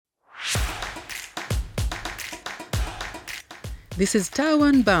This is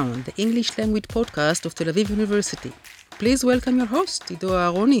Unbound, the English language podcast of Tel Aviv University. Please welcome your host, Ido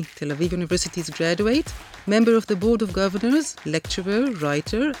Aharoni, Tel Aviv University's graduate, member of the Board of Governors, lecturer,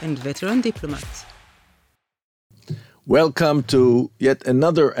 writer, and veteran diplomat. Welcome to yet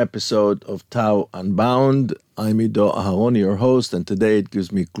another episode of Tau Unbound. I'm Ido Aharoni, your host, and today it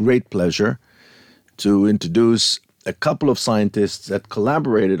gives me great pleasure to introduce a couple of scientists that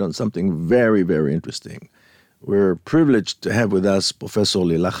collaborated on something very, very interesting. We're privileged to have with us Professor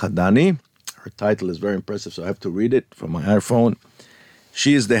Lilach Hadani. Her title is very impressive, so I have to read it from my iPhone.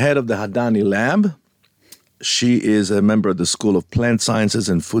 She is the head of the Hadani Lab. She is a member of the School of Plant Sciences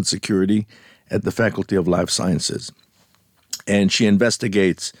and Food Security at the Faculty of Life Sciences. And she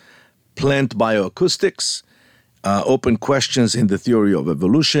investigates plant bioacoustics, open questions in the theory of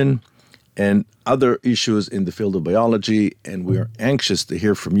evolution, and other issues in the field of biology. And we are anxious to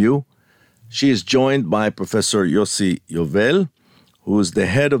hear from you. She is joined by Professor Yossi Yovel, who is the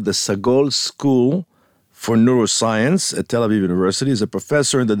head of the Sagol School for Neuroscience at Tel Aviv University. He's a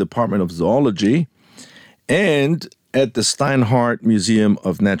professor in the Department of Zoology and at the Steinhardt Museum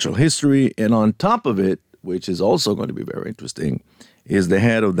of Natural History. And on top of it, which is also going to be very interesting, is the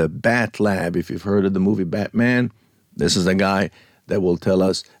head of the Bat Lab. If you've heard of the movie Batman, this is a guy that will tell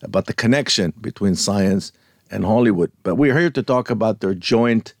us about the connection between science and Hollywood. But we're here to talk about their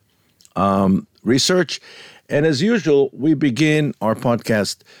joint research. And as usual, we begin our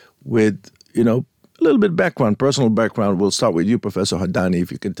podcast with, a little bit of background, personal background. We'll start with you, Professor Hadani.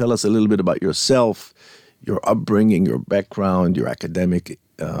 If you can tell us a little bit about yourself, your upbringing, your background, your academic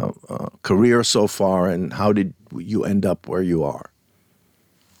career so far, and how did you end up where you are?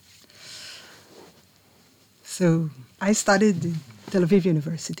 So I studied in Tel Aviv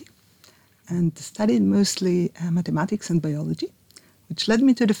University and studied mostly mathematics and biology, which led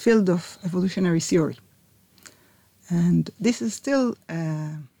me to the field of evolutionary theory. And this is still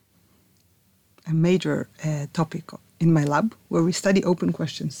a major topic in my lab, where we study open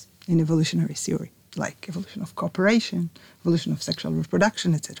questions in evolutionary theory, like evolution of cooperation, evolution of sexual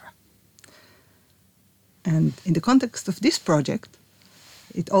reproduction, etc. And in the context of this project,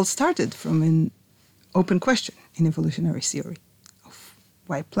 it all started from an open question in evolutionary theory of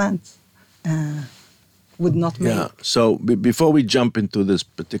why plants would not make. Yeah, so before we jump into this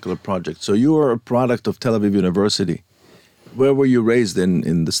particular project, so you are a product of Tel Aviv University. Where were you raised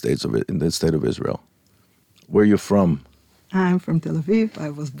in the state of Israel? Where are you from? I'm from Tel Aviv.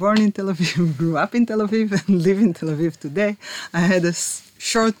 I was born in Tel Aviv, grew up in Tel Aviv, and live in Tel Aviv today. I had a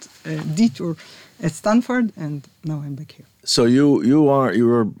short detour at Stanford, and now I'm back here. So you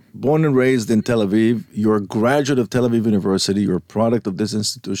were born and raised in Tel Aviv. You're a graduate of Tel Aviv University. You're a product of this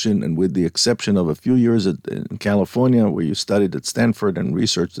institution, and with the exception of a few years in California, where you studied at Stanford and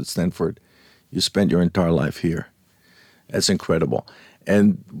researched at Stanford, you spent your entire life here. That's incredible.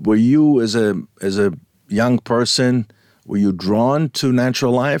 And were you, as a young person, were you drawn to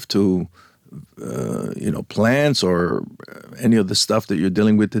natural life, to plants or any of the stuff that you're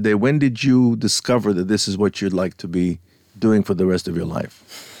dealing with today? When did you discover that this is what you'd like to be doing for the rest of your life?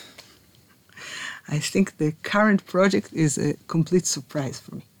 I think the current project is a complete surprise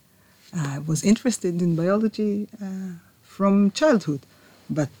for me. I was interested in biology from childhood,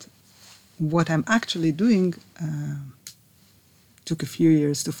 but what I'm actually doing took a few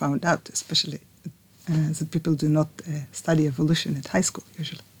years to find out, especially as people do not study evolution at high school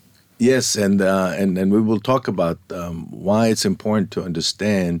usually. Yes, and we will talk about why it's important to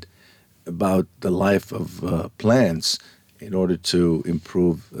understand about the life of plants in order to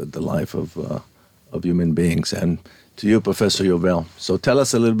improve the life of human beings. And to you, Professor Yovel, so tell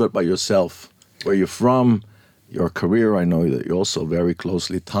us a little bit about yourself, where you're from, your career. I know that you're also very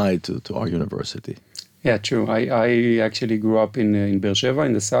closely tied to our university. Yeah, true. I actually grew up in Be'er Sheva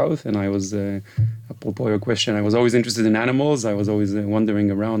in the south, and I was, apropos your question, I was always interested in animals. I was always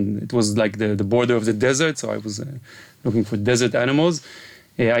wandering around. It was like the border of the desert, so I was looking for desert animals.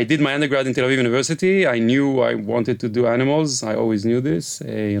 I did my undergrad in Tel Aviv University. I knew I wanted to do animals. I always knew this,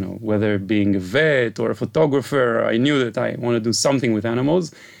 whether being a vet or a photographer, I knew that I want to do something with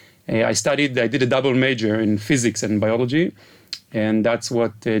animals. I did a double major in physics and biology. And that's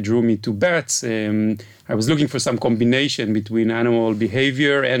what drew me to bats. I was looking for some combination between animal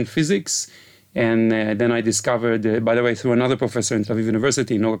behavior and physics. And then I discovered, by the way, through another professor in Tel Aviv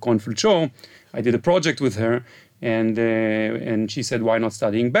University, Noga Cohen-Fulchor, I did a project with her. And she said, why not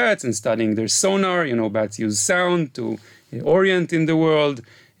studying bats and studying their sonar? Bats use sound to orient in the world,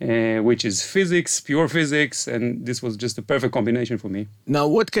 which is physics, pure physics. And this was just a perfect combination for me. Now,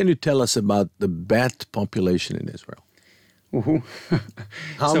 what can you tell us about the bat population in Israel? Woohoo.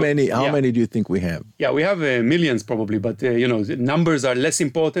 How So, many yeah. do you think we have? Yeah, we have millions probably, but the numbers are less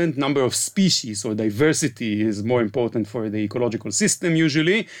important. Number of species or diversity is more important for the ecological system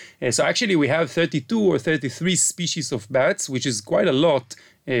usually. So actually we have 32 or 33 species of bats, which is quite a lot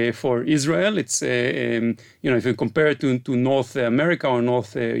for Israel. It's if you compare it to North America or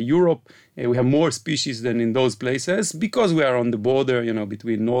North Europe, we have more species than in those places because we are on the border,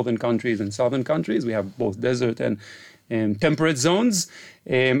 between northern countries and southern countries. We have both desert and temperate zones.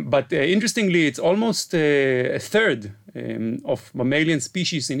 But interestingly, it's almost a third of mammalian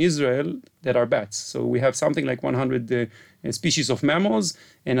species in Israel that are bats. So we have something like 100 species of mammals,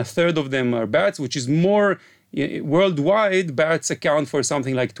 and a third of them are bats, which is more worldwide. Bats account for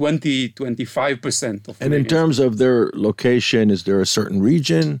something like 20-25% of. And in terms of their location, is there a certain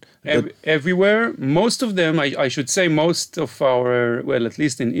region? Everywhere. Most of them, I should say, most of our, well, at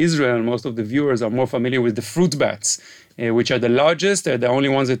least in Israel, most of the viewers are more familiar with the fruit bats, which are the largest. They're the only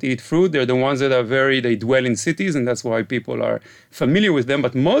ones that eat fruit. They're the ones that they dwell in cities, and that's why people are familiar with them.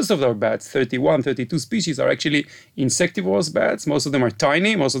 But most of our bats, 31, 32 species, are actually insectivorous bats. Most of them are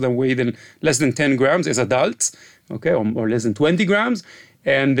tiny. Most of them weigh less than 10 grams as adults, okay, or less than 20 grams.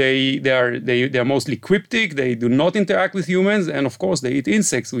 And they are mostly cryptic. They do not interact with humans, and of course they eat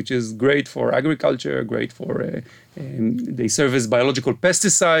insects, which is great for agriculture. Great for they serve as biological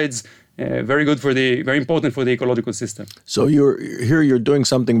pesticides. Very important for the ecological system. So you're doing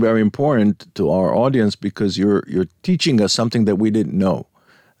something very important to our audience because you're teaching us something that we didn't know,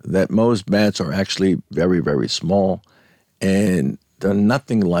 that most bats are actually very, very small, and they're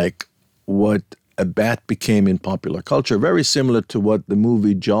nothing like what a bat became in popular culture, very similar to what the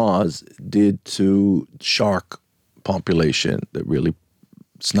movie Jaws did to shark population. That really,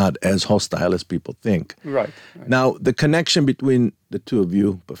 it's not as hostile as people think. Right. Now, the connection between the two of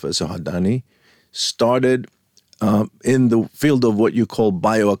you, Professor Hadani, started in the field of what you call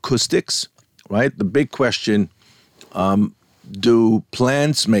bioacoustics, right? The big question, do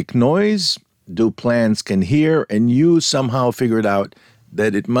plants make noise? Do plants can hear? And you somehow figured out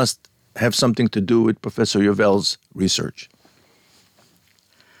that it must have something to do with Professor Yovel's research.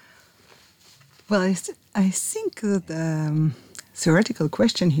 Well, I think that the theoretical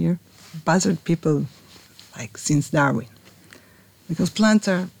question here bothered people like since Darwin, because plants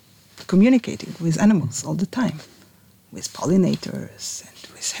are communicating with animals all the time, with pollinators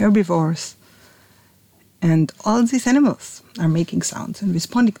and with herbivores, and all these animals are making sounds and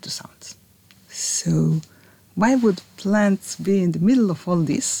responding to sounds. So why would plants be in the middle of all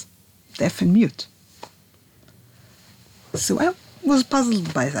this, deaf and mute? So I was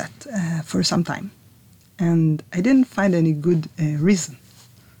puzzled by that for some time, and I didn't find any good reason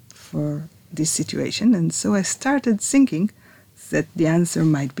for this situation, and so I started thinking that the answer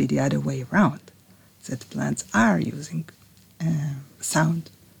might be the other way around, that plants are using sound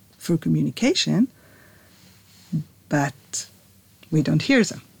for communication, but we don't hear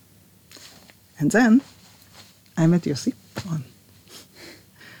them. And then I met Yossi on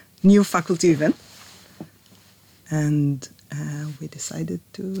new faculty event, and we decided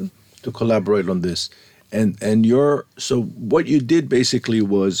to collaborate on this. And so what you did basically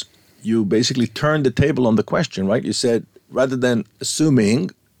was you basically turned the table on the question, right? You said, rather than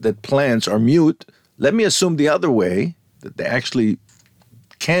assuming that plants are mute, let me assume the other way, that they actually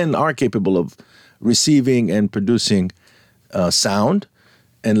are capable of receiving and producing sound,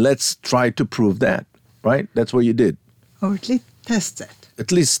 and let's try to prove that, right? That's what you did. Or at least test that.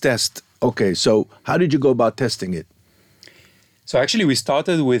 At least test. Okay, so how did you go about testing it? So actually we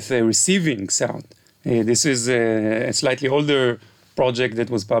started with receiving sound. This is a slightly older project that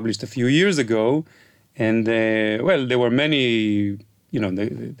was published a few years ago. And there were many,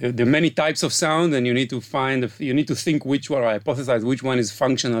 there are many types of sound, and you need to think which one, or hypothesize which one is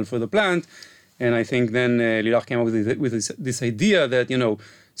functional for the plant. And I think then Lilach came up with this idea that,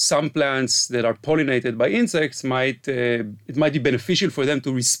 some plants that are pollinated by insects it might be beneficial for them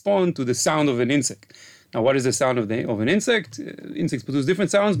to respond to the sound of an insect. Now, what is the sound of an insect? Insects produce different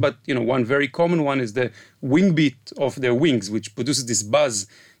sounds, but one very common one is the wing beat of their wings, which produces this buzz.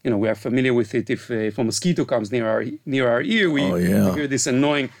 We are familiar with it. If a mosquito comes near our ear, we hear this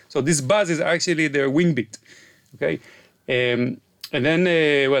annoying. So this buzz is actually their wing beat. Okay, and then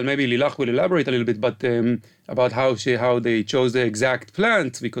maybe Lilach will elaborate a little bit, but about how they chose the exact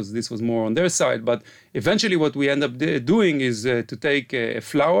plant, because this was more on their side. But eventually, what we end up doing is to take a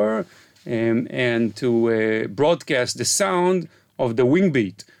flower and to broadcast the sound of the wing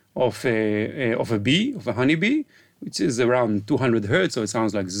beat of a bee, of a honeybee, which is around 200 hertz, so it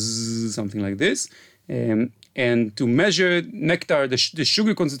sounds like zzz, something like this. And to measure nectar, the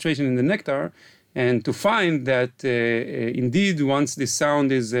sugar concentration in the nectar, and to find that indeed once this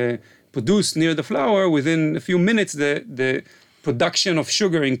sound is produced near the flower, within a few minutes the production of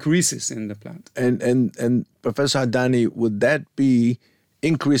sugar increases in the plant. And Professor Hadani, would that be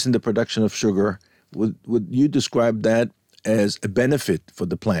increase in the production of sugar? Would you describe that as a benefit for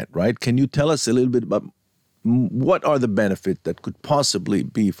the plant, right? Can you tell us a little bit about what are the benefits that could possibly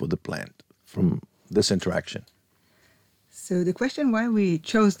be for the plant from this interaction? So the question why we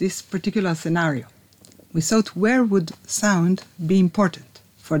chose this particular scenario, we thought where would sound be important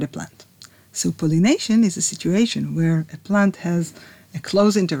for the plant? So pollination is a situation where a plant has a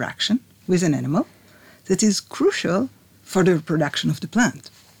close interaction with an animal that is crucial for the reproduction of the plant.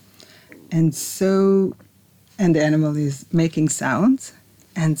 And the animal is making sounds.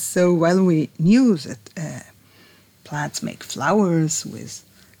 And so while we knew that plants make flowers with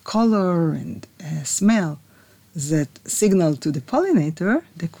color and smell that signal to the pollinator,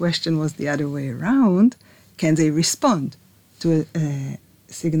 the question was the other way around. Can they respond to a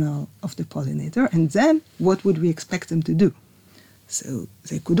signal of the pollinator? And then what would we expect them to do? So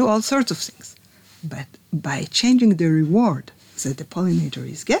they could do all sorts of things. But by changing the reward that the pollinator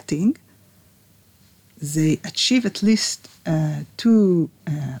is getting, they achieve at least two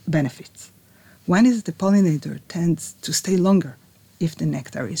benefits. One is the pollinator tends to stay longer if the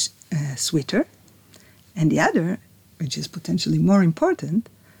nectar is sweeter. And the other, which is potentially more important,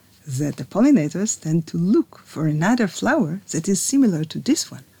 that the pollinators tend to look for another flower that is similar to this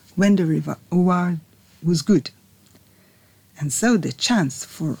one when the reward was good. And so the chance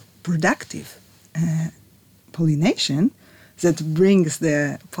for productive pollination that brings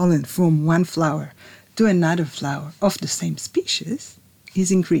the pollen from one flower to another flower of the same species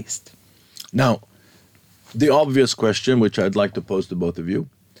is increased. Now, the obvious question, which I'd like to pose to both of you,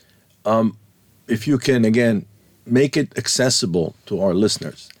 if you can, again, make it accessible to our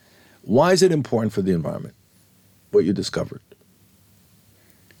listeners, why is it important for the environment, what you discovered?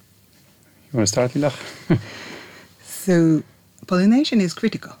 You want to start, Lilach? So pollination is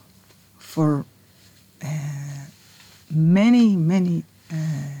critical for many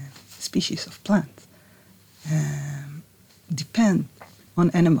species of plants. Depend on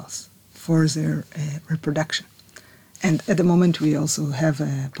animals for their reproduction. And at the moment we also have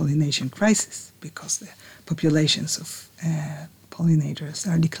a pollination crisis because the populations of pollinators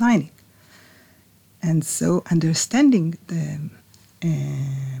are declining. And so understanding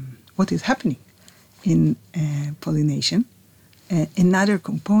what is happening in pollination, another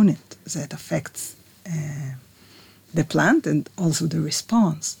component that affects the plant and also the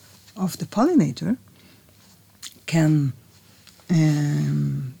response of the pollinator can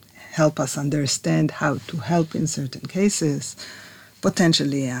help us understand how to help in certain cases,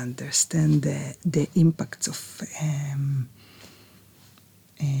 potentially understand the impacts of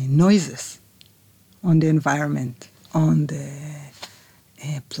noises on the environment, on the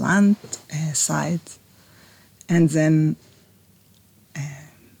plant side, and then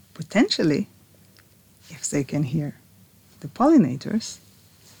potentially, if they can hear the pollinators,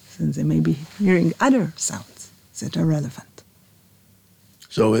 then they may be hearing other sounds that are relevant.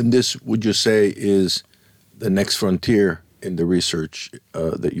 So in this, would you say, is the next frontier in the research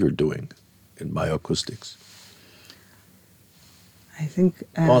that you're doing in bioacoustics? I think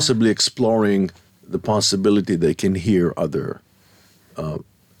possibly exploring the possibility they can hear other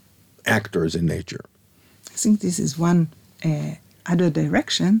actors in nature. I think this is one other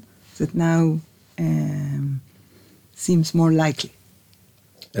direction that now seems more likely.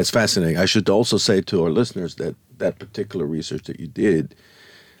 That's fascinating. I should also say to our listeners that that particular research that you did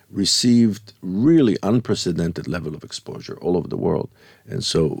received really unprecedented level of exposure all over the world. And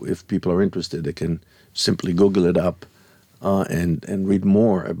so if people are interested, they can simply Google it up and read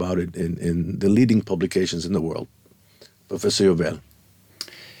more about it in the leading publications in the world. Professor Yovel.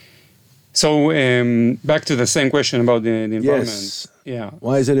 So back to the same question about the environment. Yes. Yeah.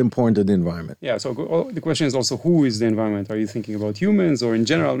 Why is it important to the environment? Yeah. So the question is also, who is the environment? Are you thinking about humans or in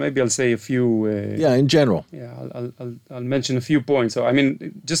general? Maybe I'll say a few. In general. Yeah. I'll mention a few points. So I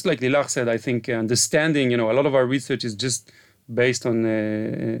mean, just like Lilach said, I think understanding. A lot of our research is just based on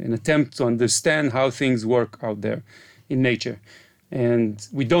an attempt to understand how things work out there in nature. And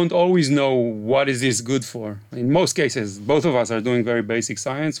we don't always know what is this good for. In most cases, both of us are doing very basic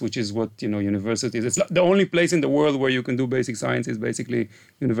science, which is what, universities. It's the only place in the world where you can do basic science is basically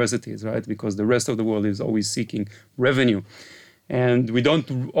universities, right? Because the rest of the world is always seeking revenue. And we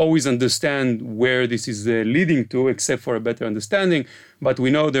don't always understand where this is leading to, except for a better understanding. But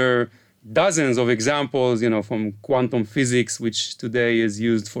we know there are dozens of examples, from quantum physics, which today is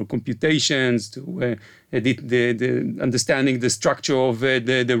used for computations, to the understanding the structure of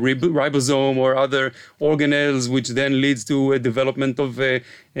the ribosome or other organelles, which then leads to a development of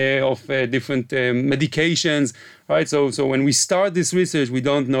different medications, right? So when we start this research, we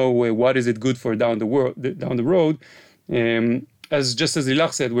don't know what is it good for down the road. Just as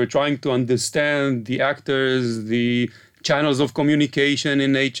Lilach said, we're trying to understand the actors, the channels of communication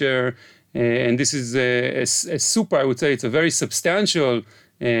in nature, and this is a super, I would say, it's a very substantial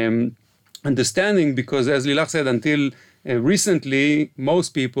understanding, because as Lilach said, until recently,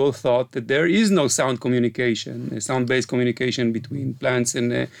 most people thought that there is no sound-based communication between plants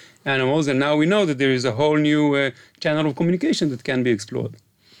and animals, and now we know that there is a whole new channel of communication that can be explored.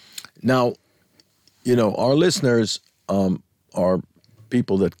 Now, our listeners are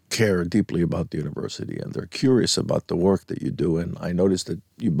people that care deeply about the university, and they're curious about the work that you do. And I noticed that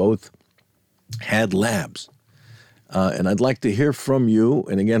you both had labs. And I'd like to hear from you,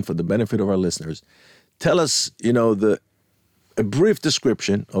 and again, for the benefit of our listeners, tell us, a brief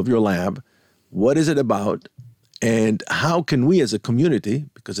description of your lab. What is it about? And how can we as a community,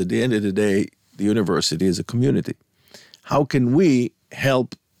 because at the end of the day, the university is a community, how can we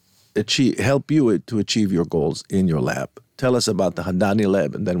help you to achieve your goals in your lab? Tell us about the Hadani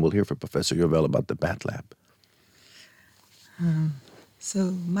lab, and then we'll hear from Professor Yovel about the BAT lab.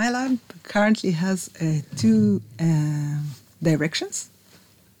 So my lab currently has two directions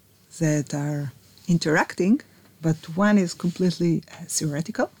that are interacting, but one is completely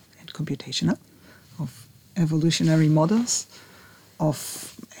theoretical and computational, of evolutionary models,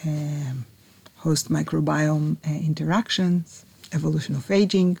 of host microbiome interactions, evolution of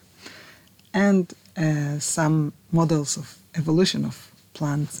aging, and some models of evolution of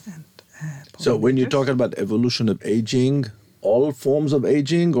plants and So when you're pollinators. talking about evolution of aging, all forms of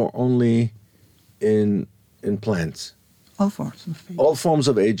aging or only in plants? All forms of aging. All forms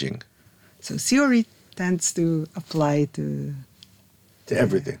of aging. So theory tends to apply to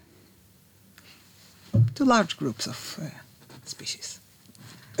Everything. large groups of species.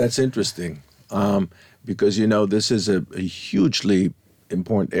 That's interesting. Because, this is a hugely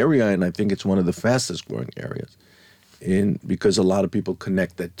important area, and I think it's one of the fastest growing areas. Because a lot of people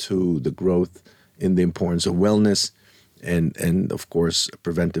connect that to the growth in the importance of wellness and of course,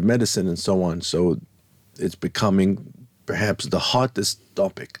 preventive medicine and so on. So it's becoming perhaps the hottest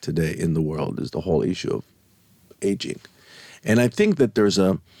topic today in the world, is the whole issue of aging. And I think that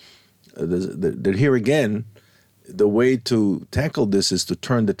that here again, the way to tackle this is to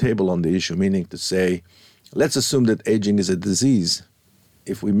turn the table on the issue, meaning to say, let's assume that aging is a disease.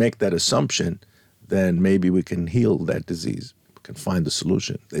 If we make that assumption, then maybe we can heal that disease. We can find the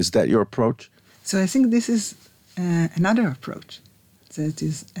solution. Is that your approach? So I think this is another approach that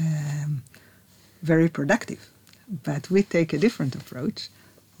is very productive. But we take a different approach,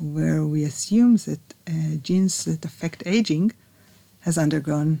 where we assume that genes that affect aging has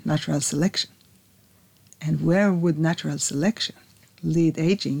undergone natural selection. And where would natural selection lead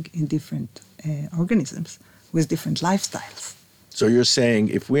aging in different organisms with different lifestyles? So you're saying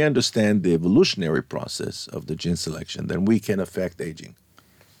if we understand the evolutionary process of the gene selection, then we can affect aging.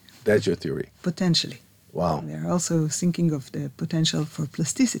 That's your theory. Potentially. Wow. We are also thinking of the potential for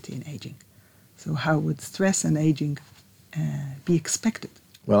plasticity in aging. So how would stress and aging be expected?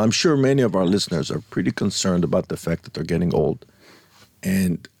 Well, I'm sure many of our listeners are pretty concerned about the fact that they're getting old.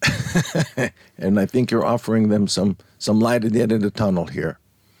 And and I think you're offering them some light at the end of the tunnel here.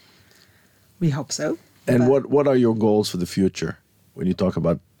 We hope so. And what are your goals for the future when you talk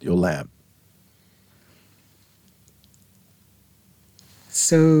about your lab?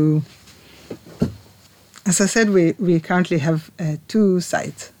 So, as I said, we currently have two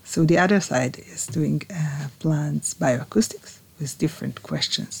sides. So the other side is doing plants bioacoustics with different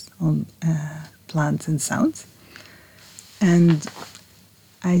questions on plants and sounds. And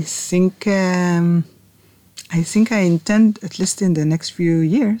I think I intend, at least in the next few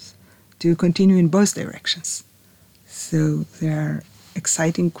years, to continue in both directions. So there are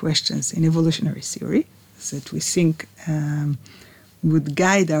exciting questions in evolutionary theory that we think would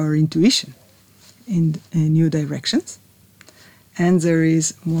guide our intuition in new directions. And there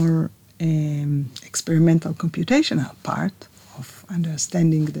is more experimental computational part of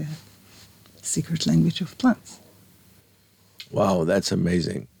understanding the secret language of plants. Wow, that's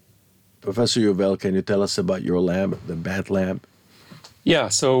amazing. Professor Yovel, can you tell us about your lab, the BAT lab? Yeah,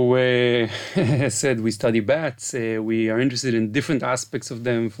 so as I said, we study bats. We are interested in different aspects of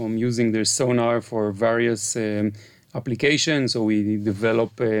them, from using their sonar for various applications. So we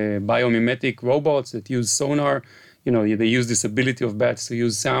develop biomimetic robots that use sonar they use this ability of bats to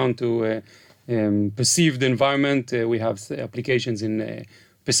use sound to perceive the environment. We have applications in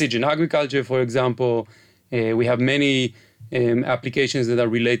precision agriculture, for example. We have many applications that are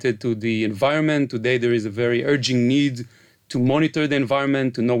related to the environment. Today, there is a very urgent need to monitor the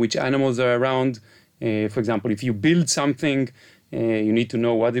environment, to know which animals are around. For example, if you build something, you need to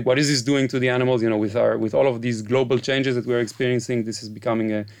know what is this doing to the animals. With all of these global changes that we're experiencing, this is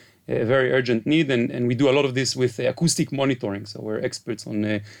becoming a very urgent need. And we do a lot of this with acoustic monitoring. So we're experts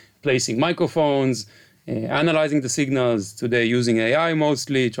on placing microphones, analyzing the signals, today using AI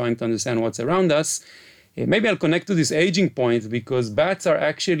mostly, trying to understand what's around us. Maybe I'll connect to this aging point because bats are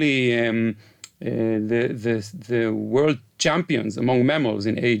actually the world champions among mammals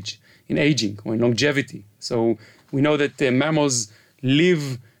in aging or in longevity. So we know that mammals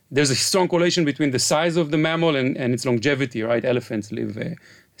live, there's a strong correlation between the size of the mammal and its longevity, right? Elephants live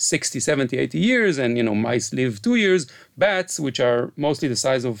 60, 70, 80 years, and mice live 2 years. Bats, which are mostly the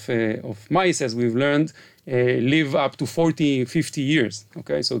size of mice, as we've learned, live up to 40, 50 years.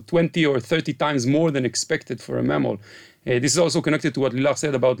 Okay, so 20 or 30 times more than expected for a mammal. This is also connected to what Lilach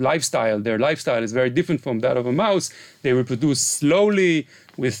said about lifestyle. Their lifestyle is very different from that of a mouse. They reproduce slowly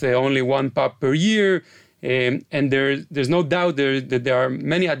with only one pup per year. And there's no doubt that there are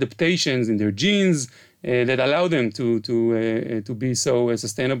many adaptations in their genes that allow them to be so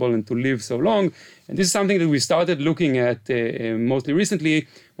sustainable and to live so long. And this is something that we started looking at mostly recently.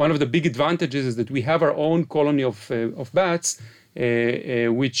 One of the big advantages is that we have our own colony of bats,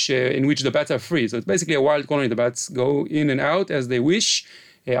 in which the bats are free. So it's basically a wild colony. The bats go in and out as they wish.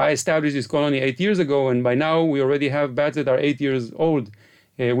 I established this colony 8 years ago, and by now we already have bats that are 8 years old,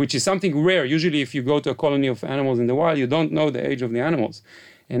 which is something rare. Usually if you go to a colony of animals in the wild, you don't know the age of the animals.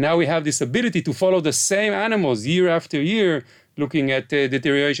 And now we have this ability to follow the same animals year after year, looking at the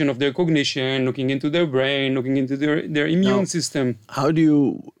deterioration of their cognition, looking into their brain, looking into their immune system.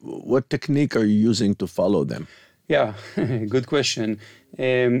 What technique are you using to follow them? Yeah, good question.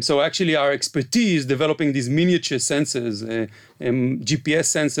 So actually our expertise developing these miniature sensors, GPS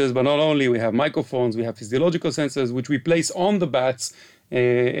sensors, but not only, we have microphones, we have physiological sensors, which we place on the bats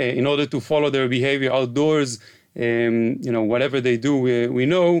in order to follow their behavior outdoors. Whatever they do, we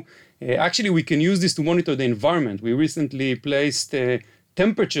know. Actually, we can use this to monitor the environment. We recently placed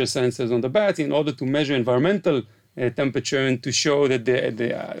temperature sensors on the bats in order to measure environmental temperature and to show that,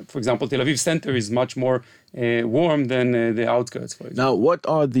 for example, Tel Aviv center is much more warm than the outskirts, for example. Now, what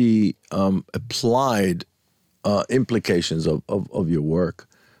are the applied implications of your work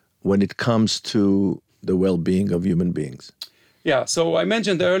when it comes to the well-being of human beings? Yeah, so I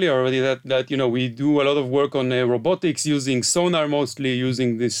mentioned earlier already that we do a lot of work on robotics using sonar, mostly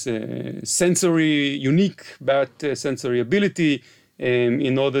using this unique bat sensory ability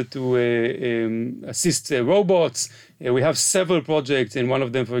in order to assist robots. We have several projects. In one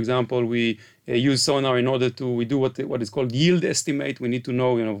of them, for example, we use sonar in order we do what is called yield estimate. We need to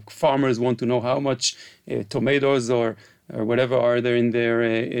know, farmers want to know how much tomatoes or whatever are there in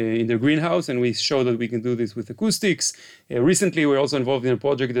their greenhouse, and we show that we can do this with acoustics. Recently, we're also involved in a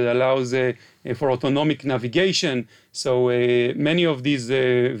project that allows for autonomic navigation. So many of these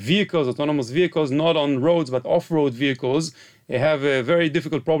autonomous vehicles, not on roads but off-road vehicles, have a very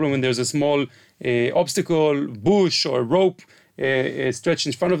difficult problem when there's a small obstacle, bush, or rope stretched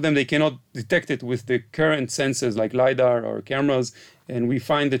in front of them. They cannot detect it with the current sensors like LiDAR or cameras. And we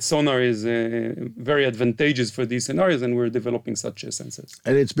find that sonar is very advantageous for these scenarios, and we're developing such sensors.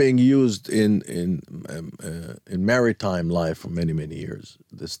 And it's being used in maritime life for many, many years,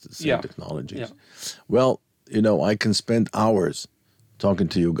 the same technologies. Yeah. Well, I can spend hours talking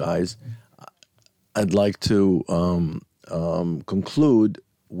to you guys. I'd like to conclude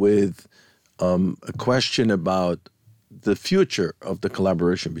with a question about the future of the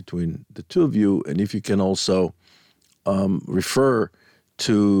collaboration between the two of you, and if you can also refer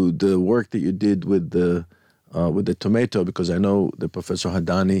to the work that you did with the tomato, because I know that Professor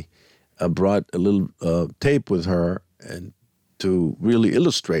Hadani brought a little tape with her, and to really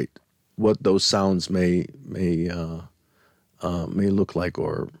illustrate what those sounds may look like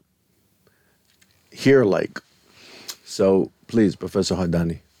or hear like. So please, Professor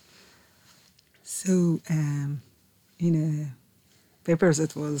Hadani. So in a paper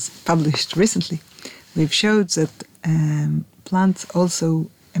that was published recently, we've showed that plants also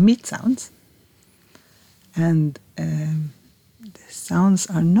emit sounds, and the sounds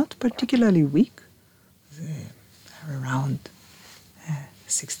are not particularly weak. They are around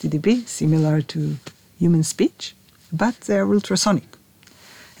 60 dB, similar to human speech, but they are ultrasonic.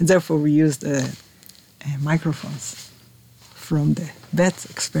 And therefore we used microphones from the bat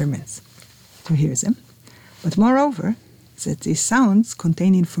experiments to hear them. but moreover, that these sounds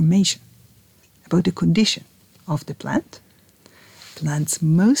contain information about the condition of the plant. Plants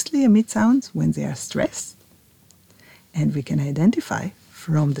mostly emit sounds when they are stressed, and we can identify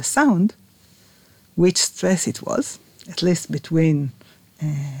from the sound which stress it was, at least between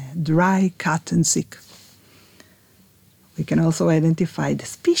dry, cut, and sick. We can also identify the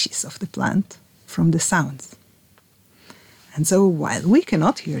species of the plant from the sounds. And so while we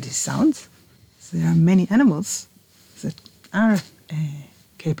cannot hear these sounds, there are many animals that are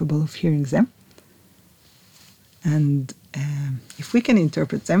capable of hearing them. And if we can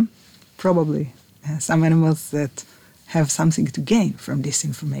interpret them, probably some animals that have something to gain from this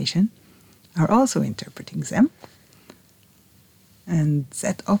information are also interpreting them. And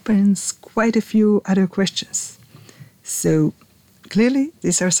that opens quite a few other questions. So clearly,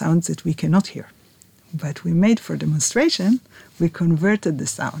 these are sounds that we cannot hear. But we made for demonstration, we converted the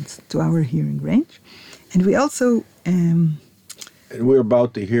sounds to our hearing range. And we also... and we're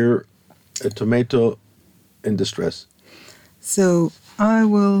about to hear a tomato in distress. So I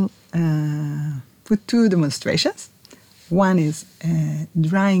will put two demonstrations. One is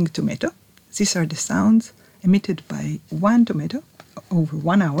drying tomato. These are the sounds emitted by one tomato over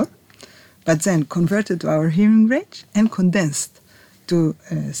 1 hour, but then converted to our hearing range and condensed to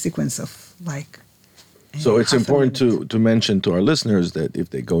a sequence of like... So it's important to mention to our listeners that if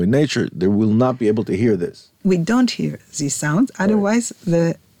they go in nature, they will not be able to hear this. We don't hear these sounds, otherwise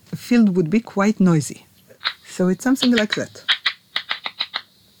the field would be quite noisy. So it's something like that.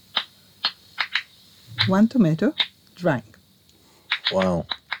 One tomato drying. Wow.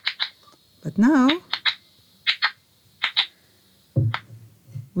 But now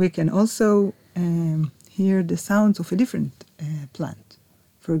we can also hear the sounds of a different plant.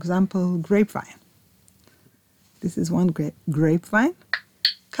 For example, grapevine. This is one grapevine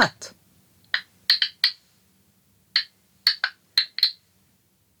cut.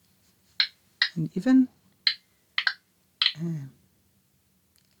 And even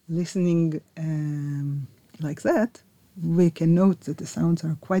listening like that, we can note that the sounds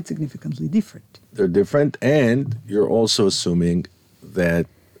are quite significantly different. They're different, and you're also assuming that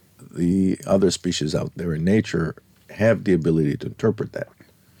the other species out there in nature have the ability to interpret that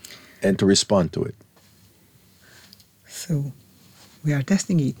and to respond to it. So we are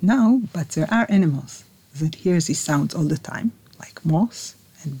testing it now, but there are animals that hear these sounds all the time, like moths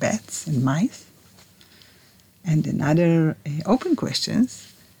and bats and mice. And another open question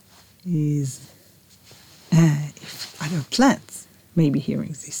is if other plants may be hearing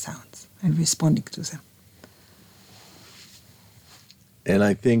these sounds and responding to them. And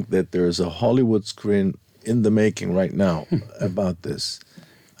I think that there's a Hollywood screen in the making right now about this.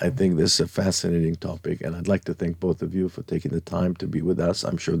 I think this is a fascinating topic, and I'd like to thank both of you for taking the time to be with us.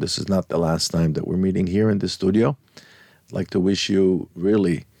 I'm sure this is not the last time that we're meeting here in the studio. I'd like to wish you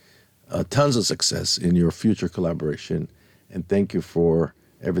really tons of success in your future collaboration, and thank you for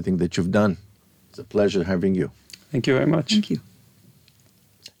everything that you've done. It's a pleasure having you. Thank you very much. Thank you.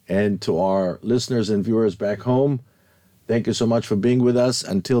 And to our listeners and viewers back home, thank you so much for being with us.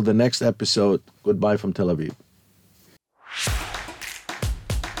 Until the next episode, goodbye from Tel Aviv.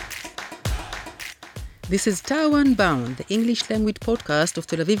 This is Unbound, the English language podcast of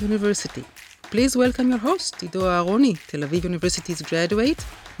Tel Aviv University. Please welcome your host, Ido Aharoni, Tel Aviv University's graduate,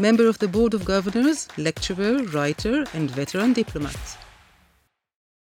 member of the Board of Governors, lecturer, writer, and veteran diplomat.